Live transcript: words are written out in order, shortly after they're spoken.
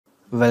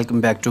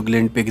Welcome back to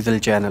Glint Pixel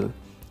channel.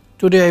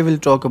 Today I will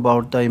talk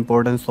about the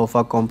importance of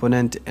a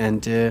component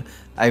and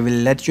I will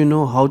let you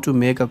know how to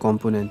make a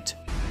component.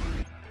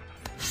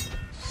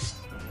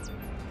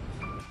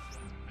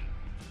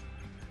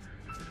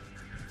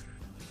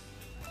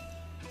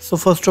 So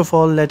first of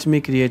all, let me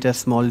create a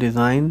small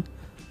design.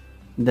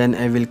 Then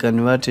I will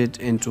convert it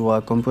into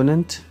a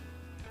component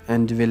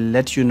and will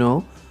let you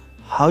know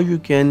how you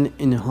can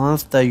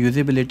enhance the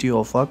usability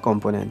of a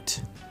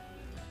component.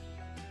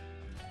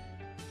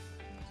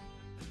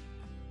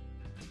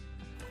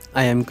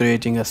 I am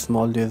creating a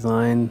small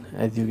design.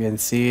 As you can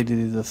see, this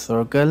is a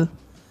circle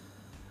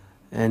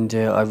and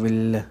I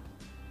will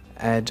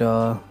add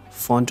a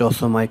font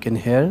awesome icon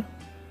here.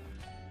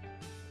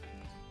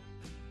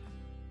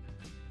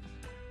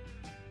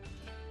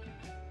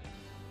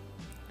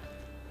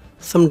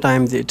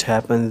 Sometimes it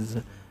happens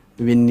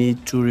we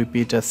need to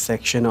repeat a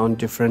section on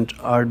different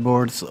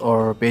artboards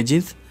or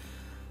pages.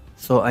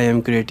 So I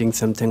am creating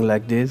something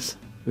like this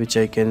which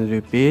I can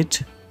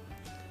repeat,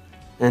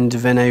 and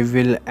when I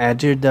will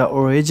edit the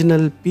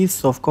original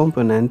piece of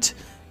component,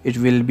 it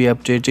will be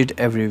updated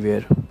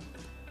everywhere.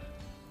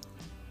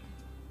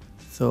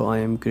 So I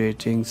am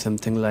creating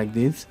something like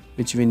this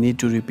which we need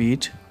to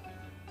repeat.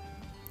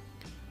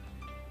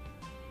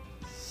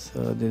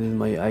 So this is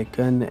my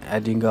icon,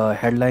 adding a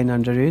headline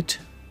under it.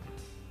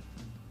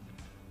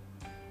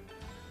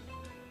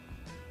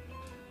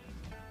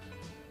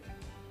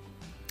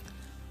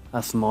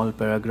 A small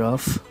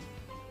paragraph.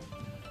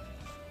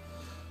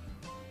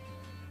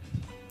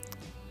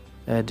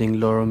 Adding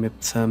lorem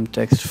ipsum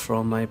text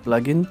from my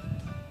plugin.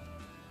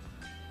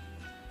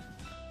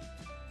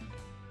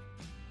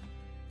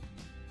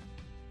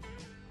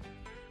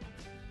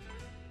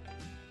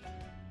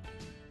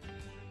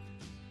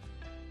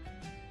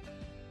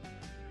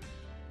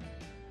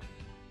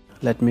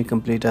 Let me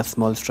complete a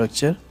small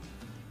structure.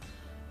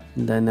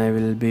 Then I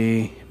will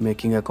be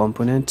making a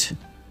component.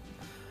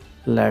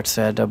 Let's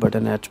add a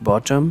button at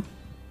bottom.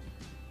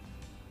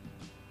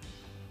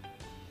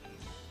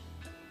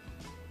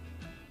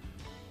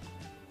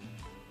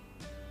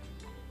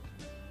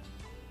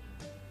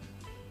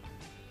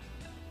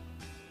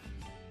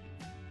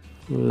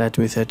 Let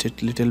me set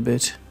it a little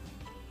bit.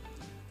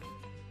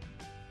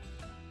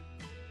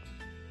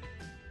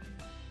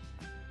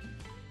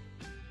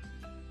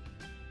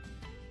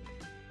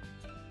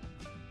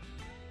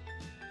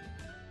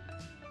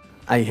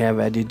 I have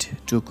added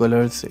two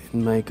colors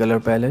in my color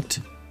palette.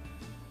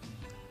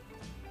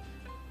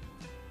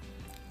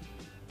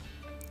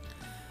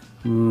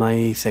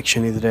 My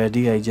section is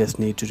ready, I just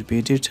need to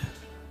repeat it.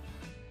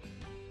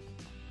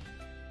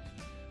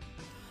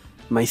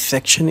 My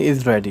section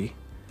is ready.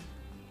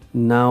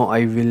 Now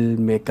I will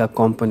make a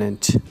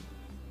component.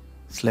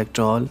 Select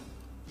all,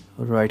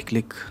 right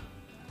click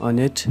on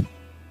it,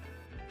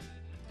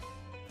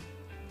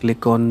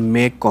 click on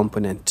make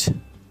component.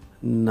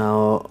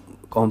 Now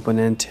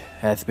component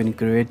has been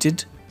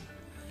created.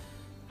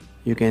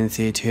 You can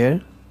see it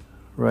here.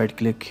 Right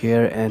click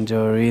here and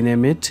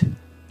rename it.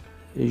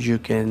 You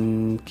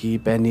can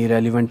keep any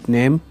relevant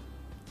name.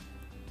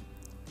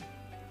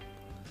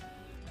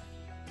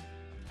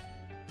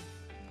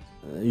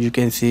 You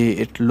can see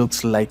it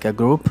looks like a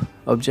group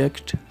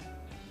object.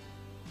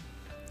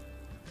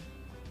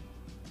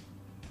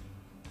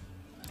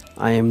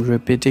 I am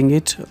repeating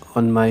it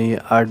on my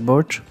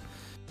artboard.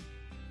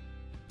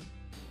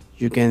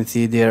 You can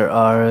see there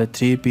are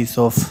three pieces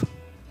of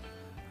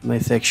my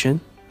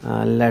section.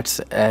 Let's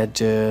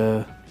add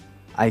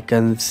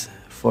icons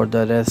for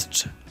the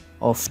rest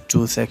of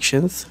two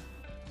sections.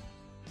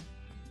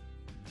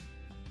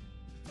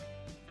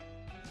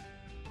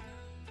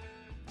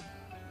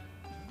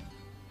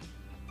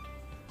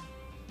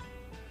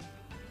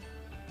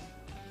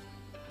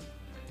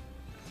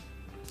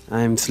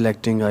 I am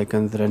selecting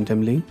icons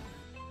randomly.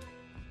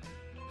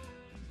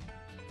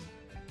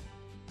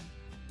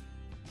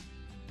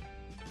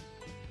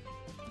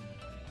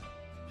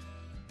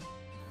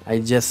 I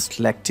just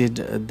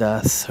selected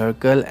the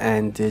circle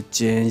and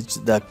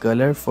changed the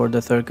color for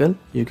the circle.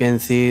 You can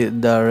see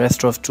the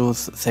rest of two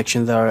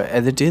sections are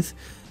as it is.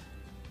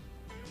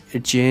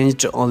 It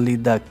changed only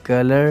the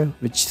color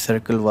which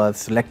circle was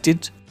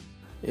selected.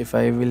 If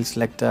I will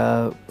select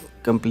a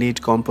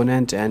complete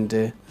component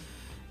and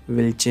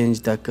will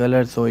change the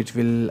color, so it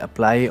will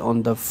apply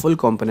on the full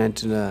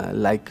component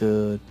like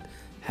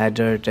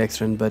header, text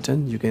and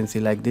button. You can see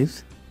like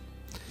this.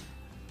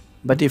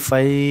 But if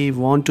I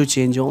want to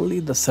change only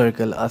the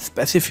circle, a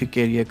specific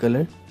area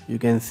color, you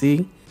can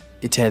see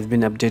it has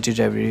been updated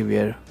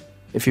everywhere.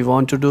 If you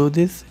want to do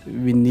this,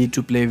 we need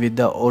to play with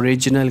the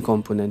original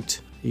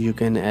component. You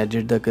can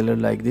edit the color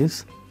like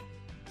this.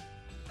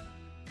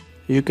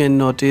 You can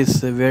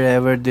notice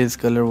wherever this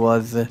color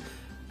was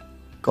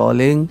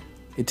calling,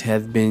 it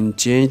has been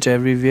changed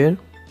everywhere.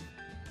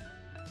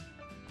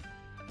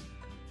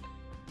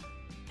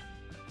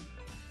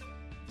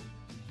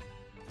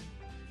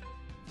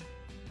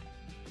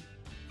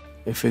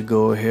 If we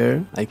go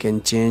here, I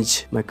can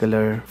change my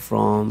color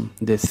from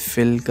this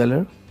fill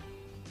color.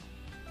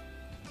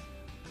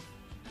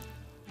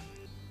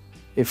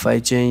 If I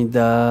change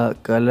the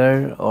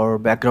color or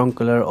background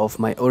color of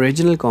my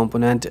original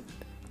component,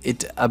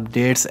 it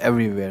updates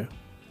everywhere.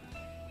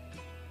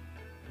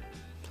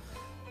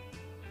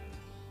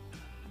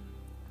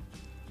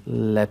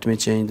 Let me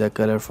change the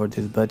color for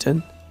this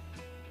button.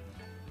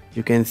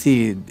 You can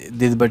see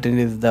this button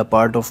is the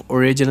part of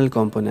original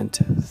component,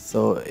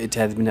 so it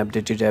has been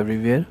updated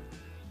everywhere.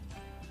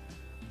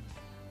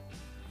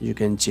 You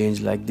can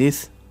change like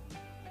this.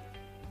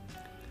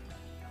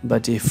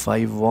 But if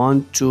I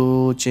want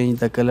to change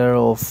the color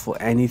of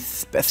any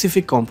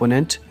specific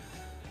component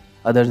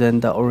other than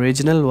the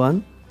original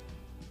one,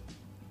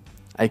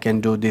 I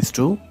can do this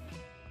too.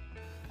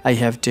 I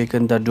have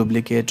taken the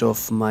duplicate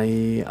of my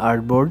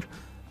artboard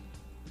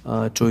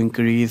to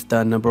increase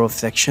the number of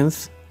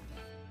sections.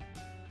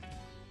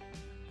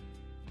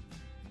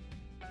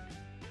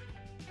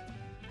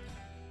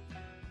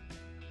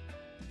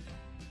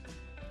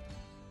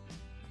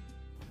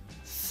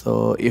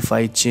 So if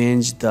I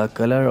change the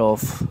color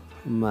of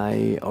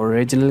my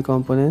original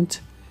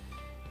component,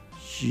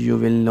 you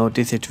will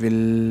notice it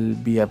will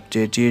be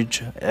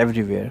updated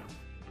everywhere.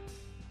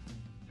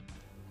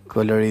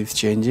 Color is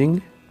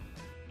changing.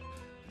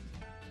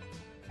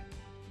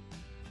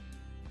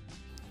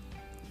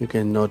 You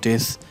can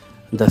notice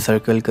the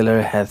circle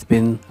color has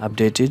been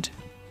updated.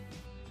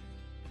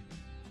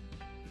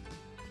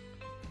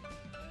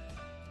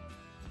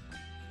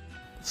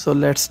 So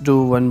let's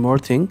do one more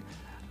thing.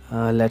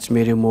 Let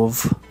me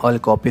remove all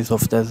copies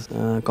of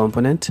the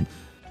component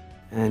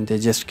and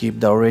just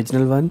keep the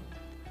original one.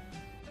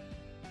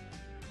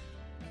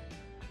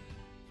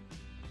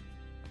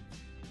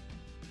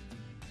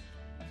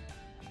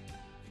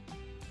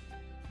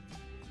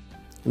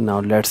 Now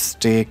let's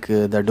take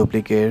the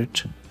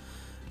duplicate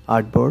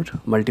artboard,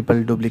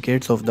 multiple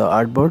duplicates of the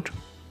artboard.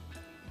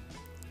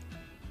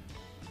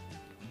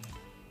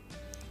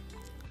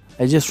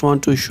 I just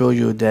want to show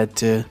you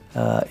that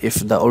if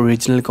the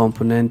original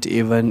component,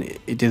 even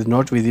it is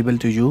not visible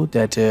to you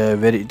that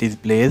where it is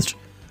placed,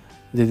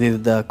 this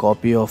is the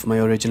copy of my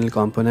original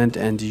component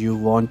and you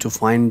want to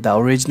find the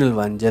original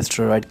one, just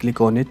right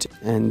click on it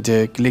and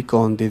click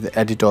on this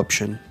edit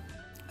option.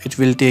 It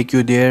will take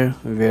you there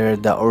where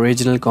the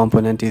original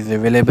component is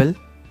available,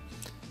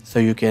 so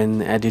you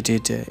can edit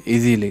it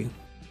easily.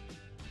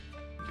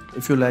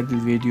 If you like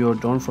this video,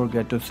 don't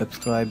forget to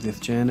subscribe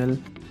this channel,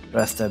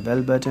 press the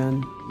bell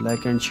button,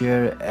 like and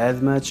share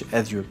as much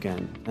as you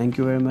can. Thank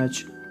you very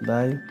much.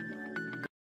 Bye.